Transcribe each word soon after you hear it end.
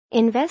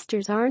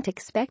Investors aren't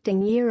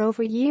expecting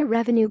year-over-year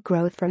revenue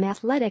growth from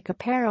athletic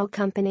apparel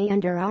company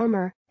Under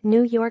Armour,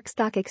 New York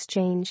Stock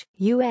Exchange,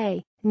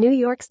 UA, New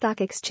York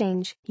Stock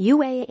Exchange,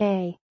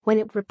 UAA, when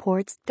it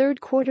reports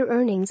third-quarter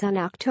earnings on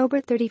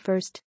October 31,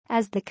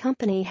 as the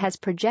company has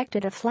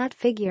projected a flat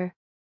figure.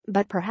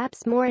 But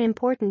perhaps more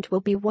important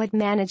will be what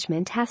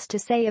management has to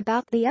say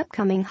about the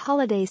upcoming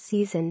holiday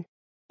season.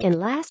 In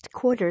last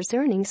quarter's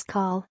earnings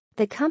call,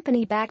 the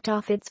company backed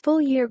off its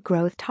full-year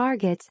growth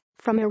targets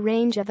from a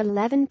range of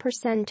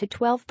 11% to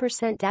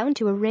 12% down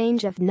to a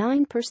range of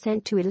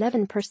 9% to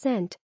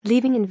 11%,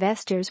 leaving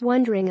investors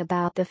wondering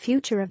about the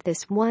future of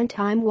this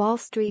one-time Wall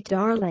Street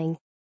darling.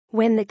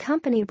 When the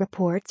company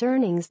reports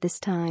earnings this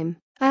time,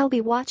 I'll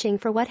be watching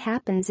for what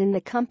happens in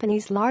the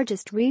company's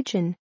largest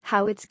region,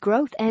 how its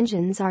growth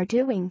engines are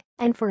doing,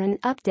 and for an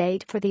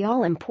update for the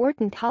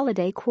all-important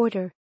holiday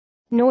quarter.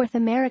 North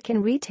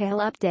American retail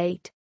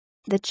update.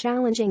 The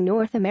challenging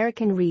North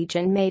American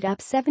region made up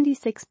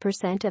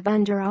 76% of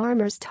Under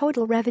Armour's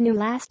total revenue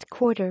last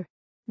quarter.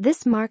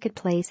 This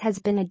marketplace has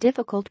been a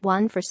difficult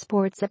one for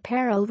sports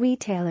apparel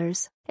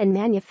retailers and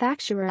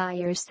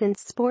manufacturers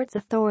since Sports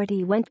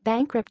Authority went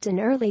bankrupt in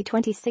early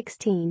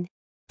 2016.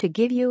 To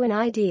give you an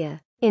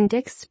idea, in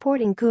Dick's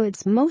Sporting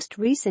Goods' most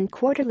recent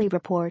quarterly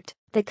report,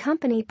 the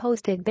company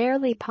posted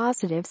barely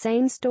positive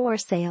same-store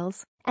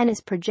sales and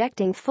is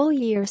projecting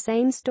full-year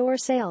same-store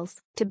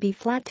sales to be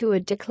flat to a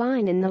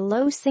decline in the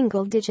low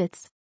single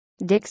digits.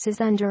 Dick's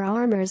is Under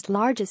Armour's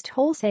largest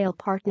wholesale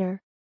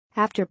partner.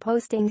 After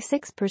posting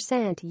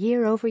 6%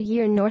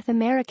 year-over-year North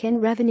American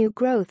revenue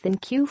growth in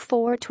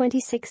Q4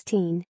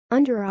 2016,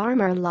 Under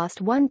Armour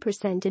lost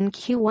 1% in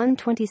Q1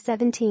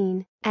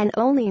 2017 and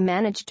only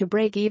managed to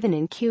break even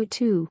in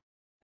Q2.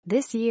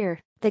 This year,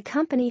 the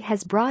company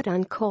has brought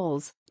on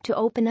Kohl's to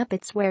open up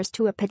its wares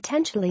to a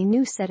potentially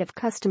new set of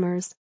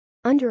customers.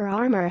 Under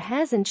Armour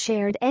hasn't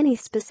shared any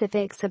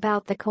specifics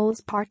about the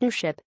Kohl's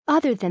partnership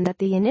other than that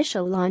the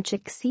initial launch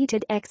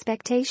exceeded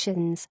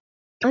expectations.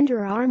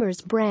 Under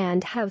Armour's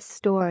Brand House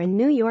store in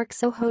New York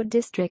Soho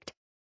District.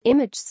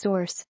 Image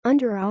source: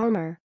 Under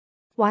Armour.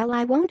 While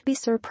I won't be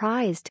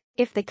surprised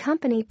if the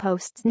company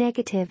posts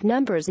negative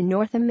numbers in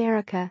North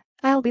America,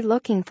 I'll be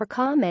looking for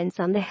comments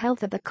on the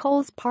health of the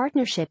Kohl's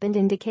partnership and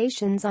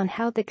indications on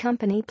how the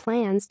company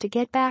plans to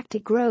get back to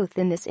growth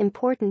in this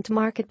important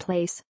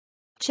marketplace.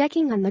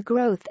 Checking on the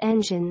growth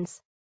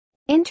engines.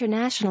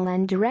 International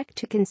and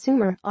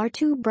direct-to-consumer are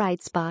two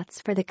bright spots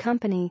for the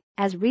company,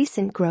 as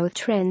recent growth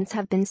trends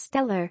have been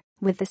stellar,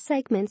 with the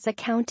segments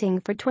accounting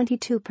for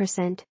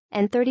 22%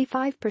 and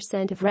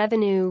 35% of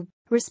revenue,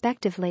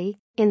 respectively,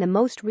 in the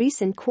most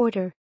recent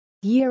quarter.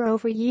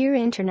 Year-over-year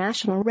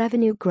international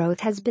revenue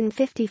growth has been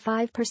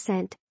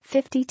 55%,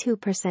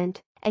 52%,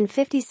 and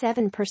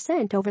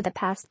 57% over the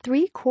past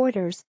 3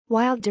 quarters,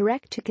 while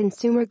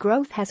direct-to-consumer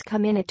growth has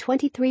come in at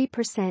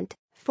 23%,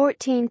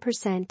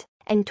 14%,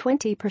 and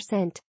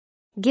 20%.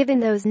 Given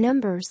those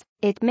numbers,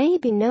 it may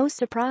be no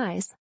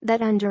surprise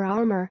that Under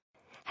Armour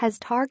has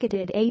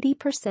targeted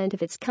 80%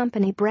 of its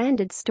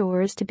company-branded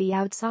stores to be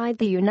outside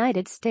the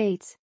United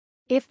States.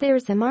 If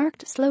there's a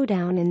marked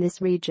slowdown in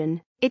this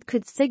region, it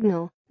could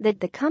signal that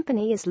the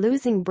company is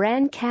losing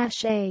brand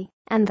cachet,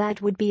 and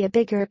that would be a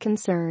bigger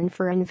concern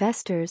for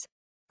investors.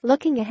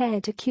 Looking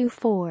ahead to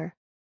Q4.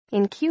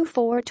 In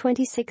Q4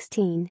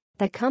 2016,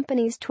 the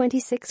company's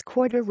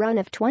 26-quarter run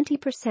of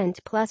 20%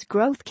 plus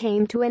growth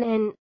came to an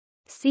end.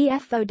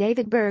 CFO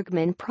David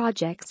Bergman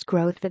projects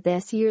growth for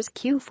this year's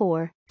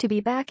Q4 to be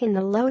back in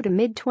the low to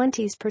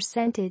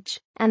mid-20s%,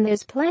 and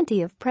there's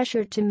plenty of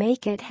pressure to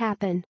make it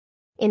happen.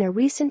 In a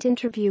recent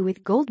interview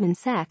with Goldman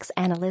Sachs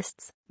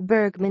analysts,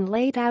 Bergman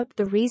laid out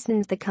the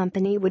reasons the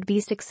company would be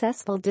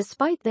successful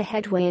despite the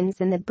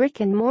headwinds in the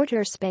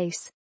brick-and-mortar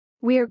space.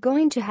 "We're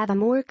going to have a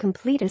more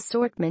complete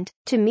assortment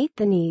to meet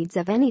the needs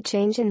of any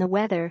change in the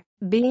weather,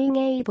 being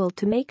able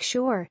to make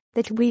sure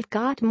that we've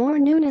got more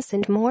newness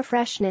and more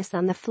freshness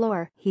on the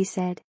floor," he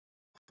said.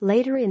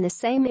 Later in the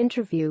same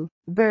interview,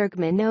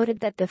 Bergman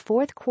noted that the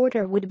fourth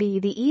quarter would be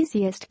the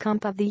easiest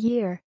comp of the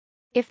year.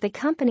 If the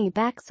company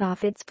backs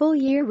off its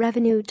full-year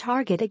revenue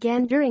target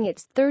again during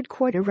its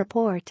third-quarter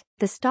report,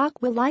 the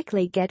stock will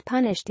likely get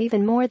punished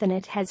even more than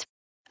it has.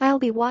 I'll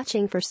be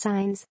watching for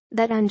signs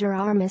that Under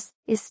Armour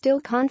is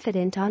still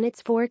confident on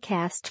its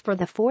forecast for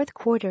the fourth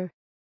quarter.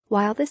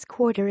 While this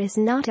quarter is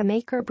not a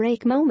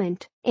make-or-break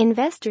moment,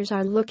 investors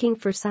are looking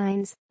for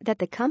signs that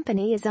the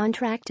company is on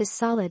track to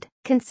solid,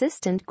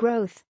 consistent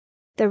growth.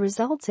 The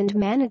results and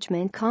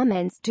management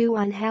comments due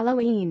on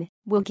Halloween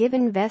will give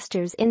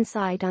investors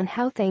insight on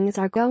how things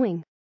are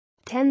going.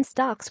 10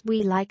 stocks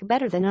we like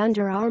better than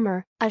Under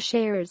Armour,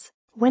 shares.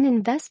 When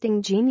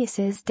investing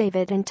geniuses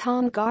David and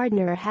Tom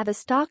Gardner have a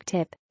stock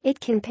tip, it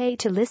can pay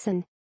to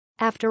listen.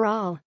 After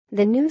all,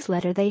 the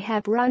newsletter they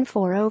have run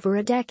for over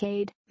a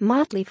decade,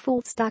 Motley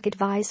Fool Stock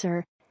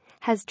Advisor,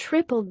 has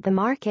tripled the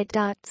market.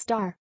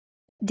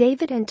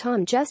 David and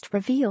Tom just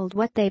revealed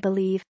what they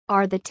believe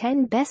are the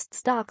 10 best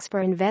stocks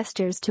for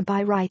investors to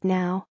buy right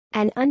now,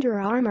 and Under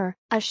Armour,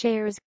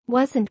 shares,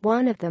 wasn't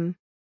one of them.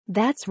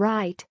 That's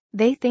right,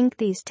 They think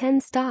these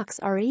 10 stocks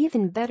are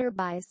even better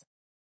buys.